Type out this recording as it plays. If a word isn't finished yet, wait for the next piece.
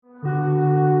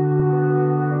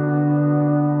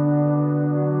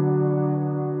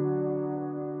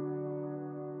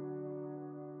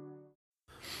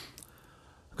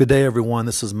Good day, everyone.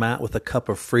 This is Matt with A Cup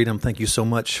of Freedom. Thank you so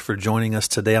much for joining us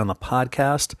today on the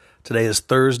podcast. Today is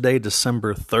Thursday,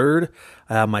 December 3rd.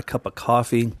 I have my cup of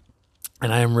coffee,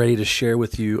 and I am ready to share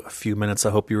with you a few minutes. I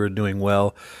hope you are doing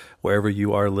well wherever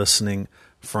you are listening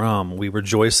from. We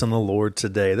rejoice in the Lord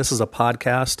today. This is a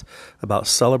podcast about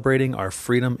celebrating our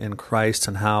freedom in Christ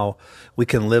and how we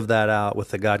can live that out with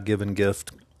the God-given gift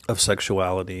of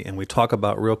sexuality. And we talk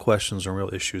about real questions and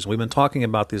real issues. We've been talking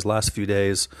about these last few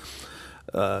days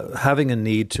having a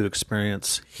need to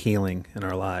experience healing in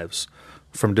our lives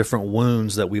from different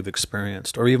wounds that we've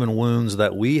experienced, or even wounds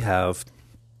that we have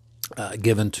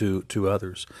given to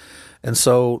others. And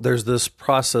so there's this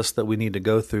process that we need to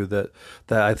go through that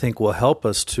I think will help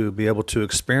us to be able to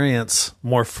experience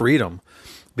more freedom,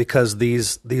 because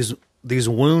these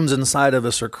wounds inside of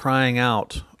us are crying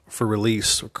out for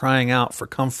release, or crying out for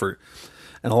comfort.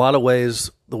 In a lot of ways,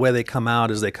 the way they come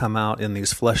out is they come out in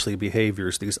these fleshly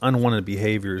behaviors, these unwanted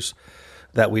behaviors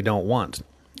that we don't want.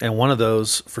 And one of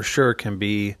those, for sure, can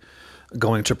be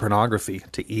going to pornography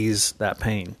to ease that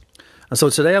pain. And so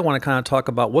today I want to kind of talk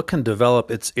about what can develop.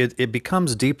 It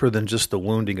becomes deeper than just the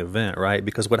wounding event, right?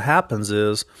 Because what happens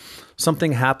is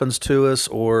something happens to us,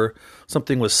 or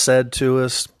something was said to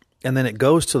us, and then it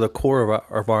goes to the core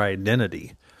of our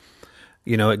identity.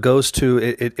 You know, it goes to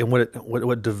it, and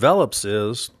what develops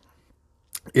is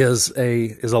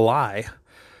a lie,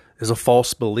 is a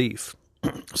false belief.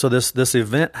 So this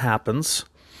event happens.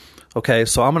 Okay,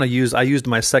 so I used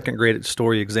my second grade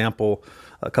story example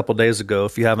a couple days ago.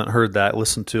 If you haven't heard that,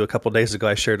 listen to a couple days ago.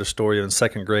 I shared a story in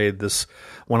second grade.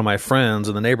 One of my friends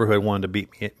in the neighborhood wanted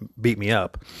to beat me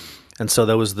up, and so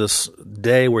there was this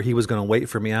day where he was going to wait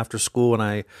for me after school,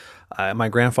 and my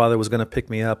grandfather was going to pick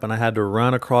me up, and I had to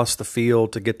run across the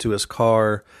field to get to his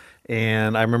car.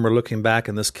 And I remember looking back,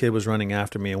 and this kid was running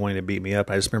after me and wanting to beat me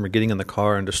up. I just remember getting in the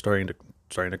car and just starting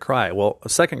to cry. Well,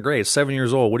 second grade, 7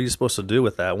 years old, what are you supposed to do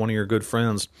with that? One of your good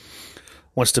friends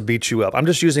wants to beat you up. I'm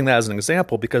just using that as an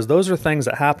example because those are things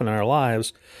that happen in our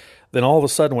lives. Then all of a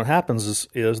sudden what happens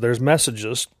is there's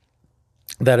messages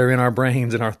that are in our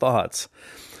brains and our thoughts,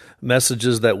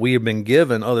 messages that we have been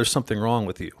given. Oh, there's something wrong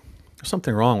with you. There's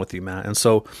something wrong with you, Matt. And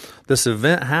so this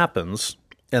event happens,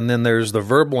 and then there's the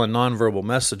verbal and nonverbal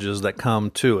messages that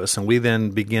come to us, and we then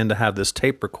begin to have this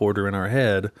tape recorder in our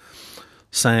head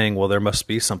saying, well, there must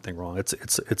be something wrong.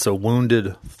 It's a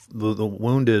wounded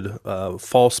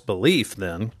false belief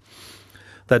then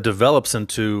that develops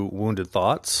into wounded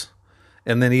thoughts,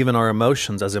 and then even our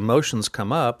emotions. As emotions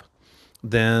come up,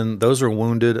 then those are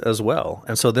wounded as well.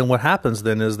 And so then what happens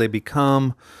then is they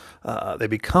become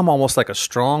almost like a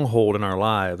stronghold in our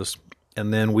lives,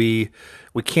 and then we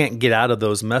can't get out of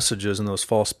those messages and those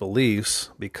false beliefs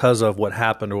because of what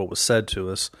happened or what was said to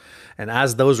us. And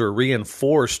as those are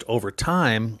reinforced over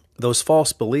time, those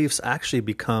false beliefs actually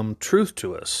become truth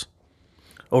to us.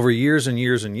 Over years and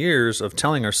years and years of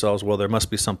telling ourselves, well, there must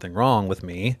be something wrong with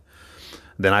me,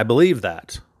 then I believe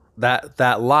that.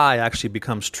 That lie actually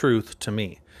becomes truth to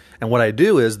me. And what I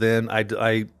do is then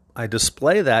I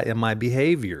display that in my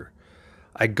behavior.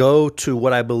 I go to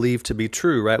what I believe to be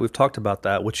true, right? We've talked about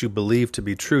that. What you believe to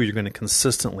be true, you're going to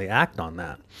consistently act on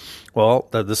that. Well,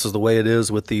 this is the way it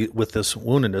is with this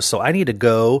woundedness. So I need to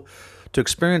go to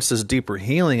experience this deeper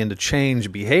healing and to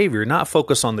change behavior, not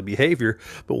focus on the behavior,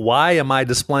 but why am I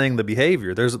displaying the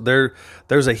behavior?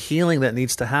 There's a healing that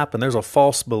needs to happen. There's a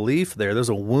false belief there. There's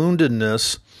a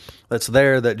woundedness that's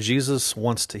there that Jesus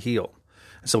wants to heal.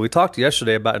 So we talked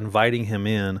yesterday about inviting him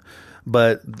in,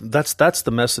 but that's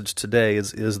the message today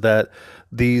is that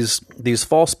these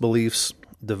false beliefs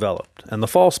developed. And the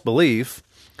false belief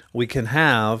we can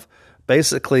have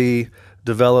basically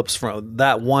develops from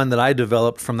that one that I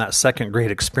developed from that second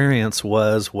grade experience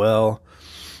was, well,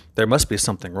 there must be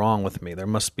something wrong with me.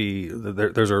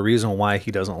 There's a reason why he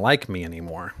doesn't like me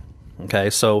anymore. Okay,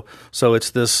 so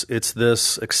it's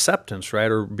this acceptance,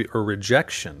 right, or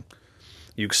rejection.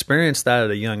 You experience that at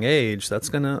a young age, that's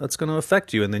gonna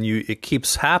affect you, and then it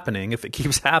keeps happening. If it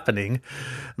keeps happening,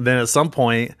 then at some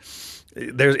point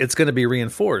it's going to be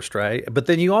reinforced, right? But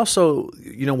then you also,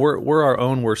 we're our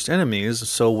own worst enemies.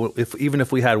 So even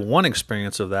if we had one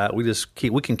experience of that, we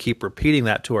can keep repeating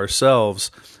that to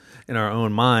ourselves in our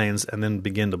own minds, and then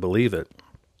begin to believe it.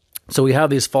 So we have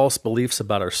these false beliefs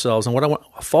about ourselves, and a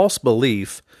false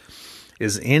belief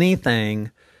is any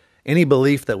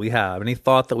belief that we have, any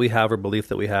thought that we have or belief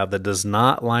that we have that does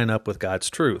not line up with God's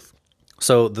truth.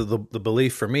 So the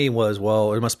belief for me was,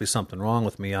 well, there must be something wrong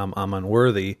with me. I'm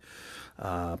unworthy.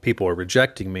 People are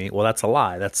rejecting me. Well, that's a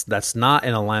lie. That's not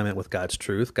in alignment with God's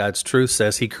truth. God's truth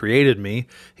says He created me.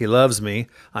 He loves me.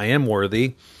 I am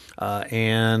worthy.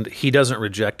 and He doesn't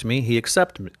reject me; He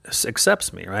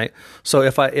accepts me, right? So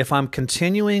if I'm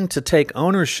continuing to take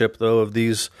ownership though of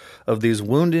these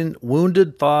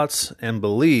wounded thoughts and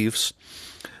beliefs,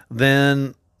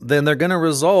 then they're going to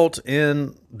result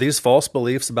in these false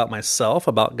beliefs about myself,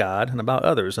 about God, and about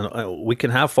others. And we can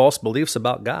have false beliefs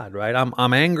about God, right?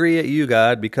 I'm angry at you,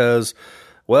 God, because,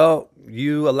 well,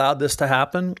 you allowed this to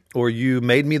happen, or you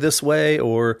made me this way,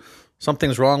 or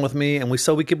something's wrong with me. And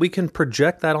we can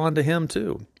project that onto Him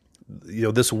too.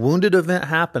 This wounded event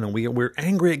happened, and we're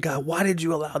angry at God. Why did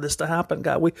you allow this to happen,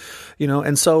 God?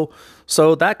 And so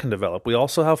that can develop. We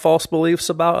also have false beliefs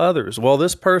about others. Well,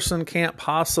 this person can't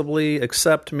possibly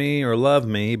accept me or love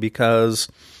me because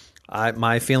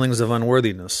my feelings of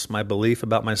unworthiness, my belief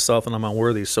about myself and I'm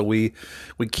unworthy. So we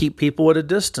keep people at a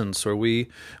distance, or we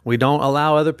don't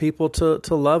allow other people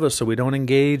to love us, or we don't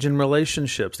engage in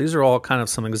relationships. These are all kind of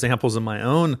some examples in my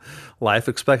own life,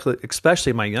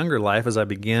 especially my younger life, as I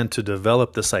began to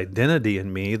develop this identity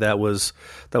in me that was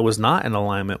not in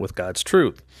alignment with God's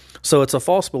truth. So it's a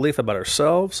false belief about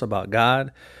ourselves, about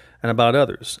God, and about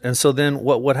others. And so then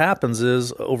what happens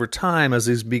is, over time, as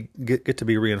these get to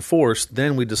be reinforced,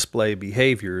 then we display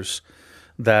behaviors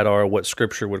that are what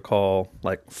Scripture would call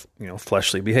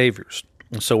fleshly behaviors.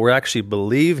 And so we're actually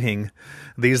believing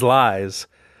these lies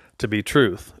to be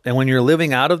truth. And when you're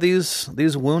living out of these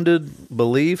wounded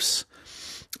beliefs,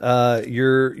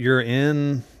 you're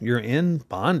in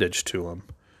bondage to them.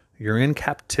 You're in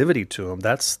captivity to them.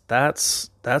 That's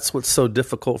what's so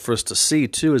difficult for us to see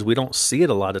too, is we don't see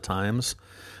it a lot of times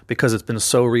because it's been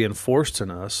so reinforced in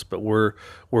us. But we're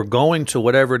going to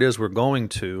whatever it is we're going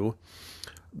to,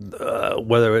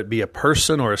 whether it be a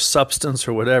person or a substance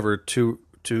or whatever, to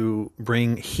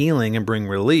bring healing and bring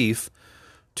relief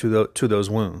to those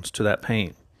wounds, to that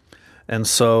pain. And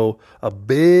so a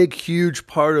big, huge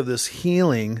part of this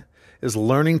healing is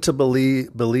learning to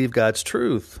believe God's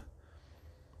truth.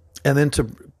 And then to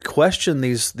question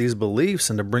these beliefs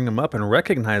and to bring them up and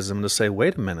recognize them, to say,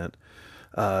 wait a minute,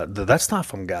 that's not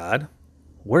from God.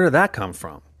 Where did that come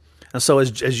from? And so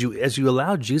as you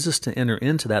allow Jesus to enter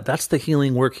into that, that's the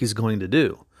healing work He's going to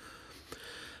do.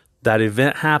 That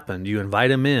event happened. You invite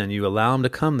Him in. You allow Him to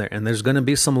come there. And there's going to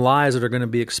be some lies that are going to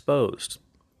be exposed.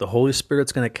 The Holy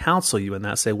Spirit's going to counsel you in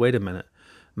that. Say, wait a minute,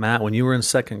 Matt, when you were in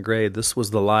second grade, this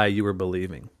was the lie you were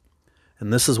believing.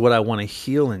 And this is what I want to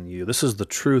heal in you. This is the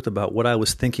truth about what I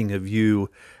was thinking of you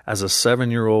as a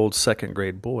 7-year-old second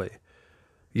grade boy.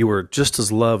 You were just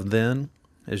as loved then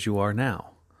as you are now.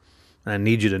 And I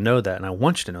need you to know that, and I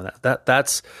want you to know that.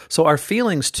 That's so our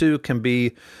feelings too can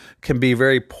be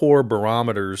very poor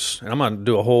barometers. And I'm going to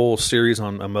do a whole series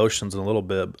on emotions in a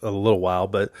little while,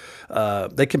 but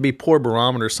they can be poor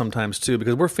barometers sometimes too,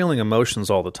 because we're feeling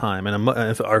emotions all the time, and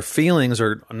if our feelings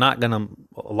are a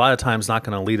lot of times not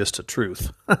going to lead us to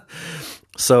truth.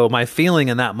 So my feeling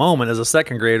in that moment as a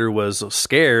second grader was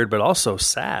scared, but also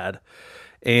sad.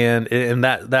 And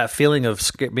that feeling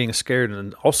of being scared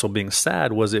and also being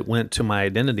sad it went to my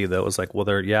identity, though. It was like, well,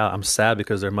 I'm sad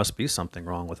because there must be something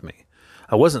wrong with me.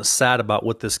 I wasn't sad about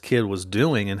what this kid was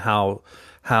doing and how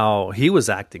he was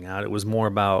acting out. It was more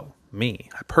about me.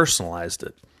 I personalized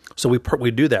it. So we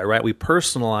do that, right? We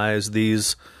personalize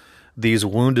these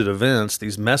wounded events,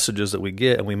 these messages that we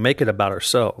get, and we make it about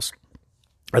ourselves,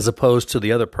 as opposed to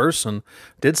the other person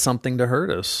did something to hurt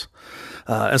us.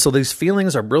 And so these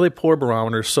feelings are really poor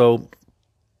barometers. So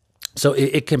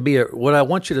it can be what I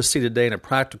want you to see today in a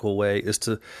practical way is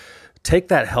to take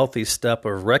that healthy step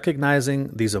of recognizing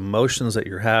these emotions that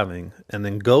you're having, and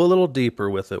then go a little deeper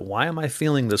with it. Why am I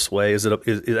feeling this way? Is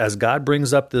as God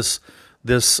brings up this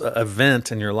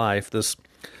event in your life, this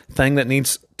thing that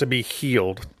needs to be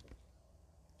healed,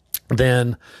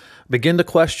 then begin to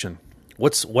question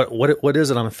what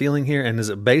is it I'm feeling here, and is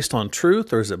it based on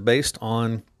truth or is it based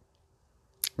on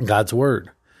God's word?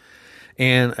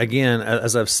 And again,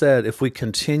 as I've said, if we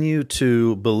continue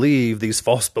to believe these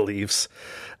false beliefs,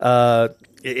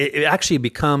 it actually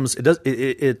becomes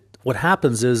what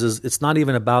happens is it's not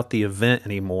even about the event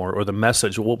anymore or the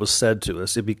message or what was said to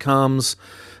us. It becomes,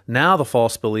 now the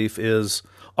false belief is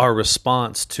our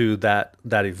response to that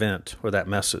event or that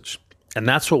message. And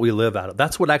that's what we live out of.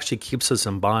 That's what actually keeps us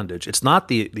in bondage. It's not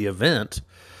the event.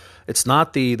 It's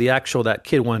not the actual, that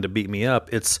kid wanted to beat me up.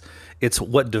 It's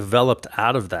what developed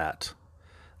out of that.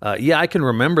 Yeah, I can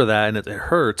remember that, and it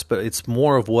hurts, but it's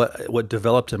more of what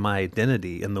developed in my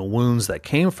identity and the wounds that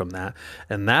came from that,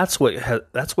 and that's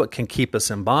what can keep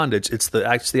us in bondage. It's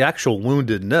the actual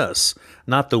woundedness,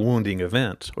 not the wounding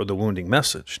event or the wounding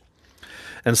message.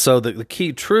 And so the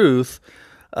key truth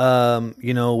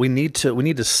we need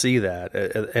to see that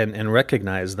and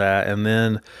recognize that. And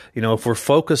then, if we're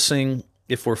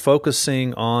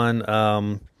focusing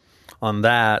on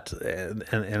that, and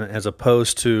as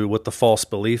opposed to what the false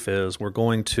belief is, we're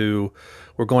going to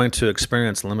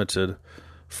experience limited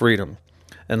freedom.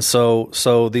 And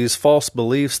so these false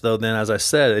beliefs, though, then, as I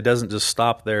said, it doesn't just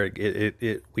stop there.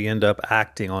 We end up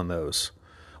acting on those.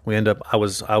 I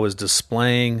was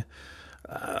displaying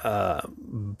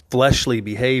fleshly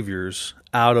behaviors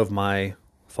out of my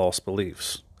false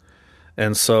beliefs.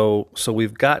 And so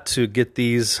we've got to get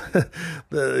these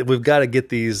replaced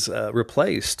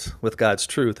with God's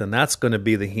truth, and that's going to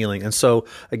be the healing. And so,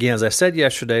 again, as I said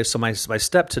yesterday, so my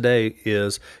step today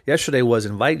was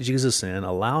invite Jesus in,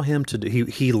 allow him to do.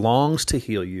 He longs to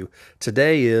heal you.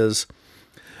 Today is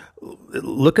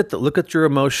look at your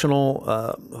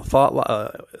emotional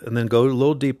thought, and then go a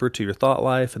little deeper to your thought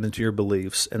life and then to your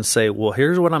beliefs, and say, well,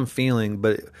 here's what I'm feeling,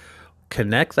 but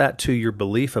connect that to your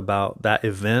belief about that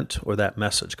event or that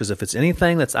message. Because if it's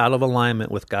anything that's out of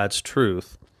alignment with God's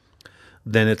truth,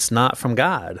 then it's not from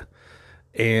God,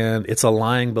 and it's a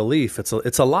lying belief. It's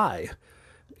a lie,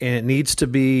 and it needs to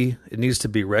be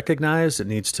recognized. It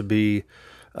needs to be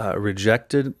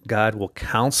rejected. God will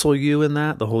counsel you in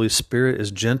that. The Holy Spirit is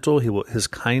gentle. His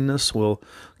kindness will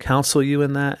counsel you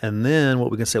in that. And then what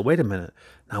we can say, wait a minute.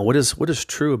 Now, what is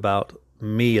true about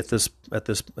me at this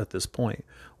point?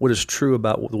 What is true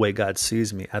about the way God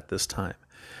sees me at this time?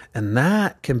 And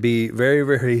that can be very,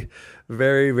 very,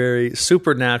 very, very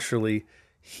supernaturally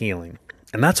healing.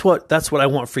 And that's what I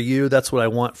want for you. That's what I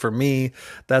want for me.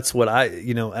 That's what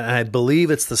and I believe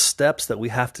it's the steps that we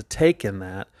have to take in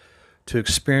that to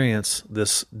experience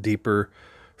this deeper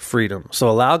freedom. So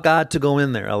allow God to go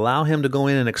in there. Allow him to go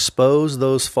in and expose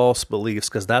those false beliefs,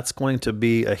 because that's going to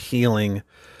be a healing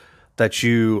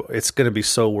it's going to be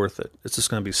so worth it. It's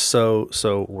just going to be so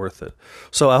worth it.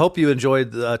 So I hope you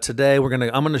enjoyed today. I'm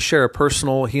going to share a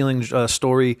personal healing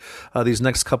story these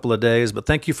next couple of days, but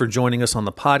thank you for joining us on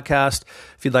the podcast.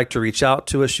 If you'd like to reach out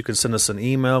to us, you can send us an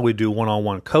email. We do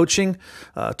one-on-one coaching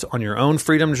on your own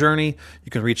freedom journey.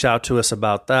 You can reach out to us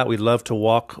about that. We'd love to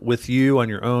walk with you on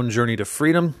your own journey to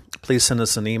freedom. Please send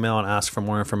us an email and ask for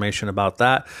more information about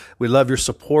that. We love your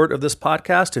support of this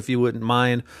podcast. If you wouldn't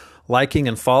mind liking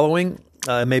and following,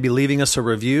 maybe leaving us a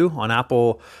review on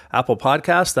Apple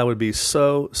Podcasts, that would be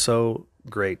so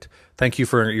great. Thank you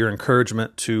for your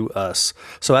encouragement to us.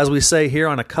 So as we say here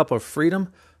on A Cup of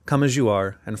Freedom, come as you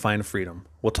are and find freedom.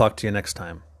 We'll talk to you next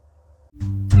time.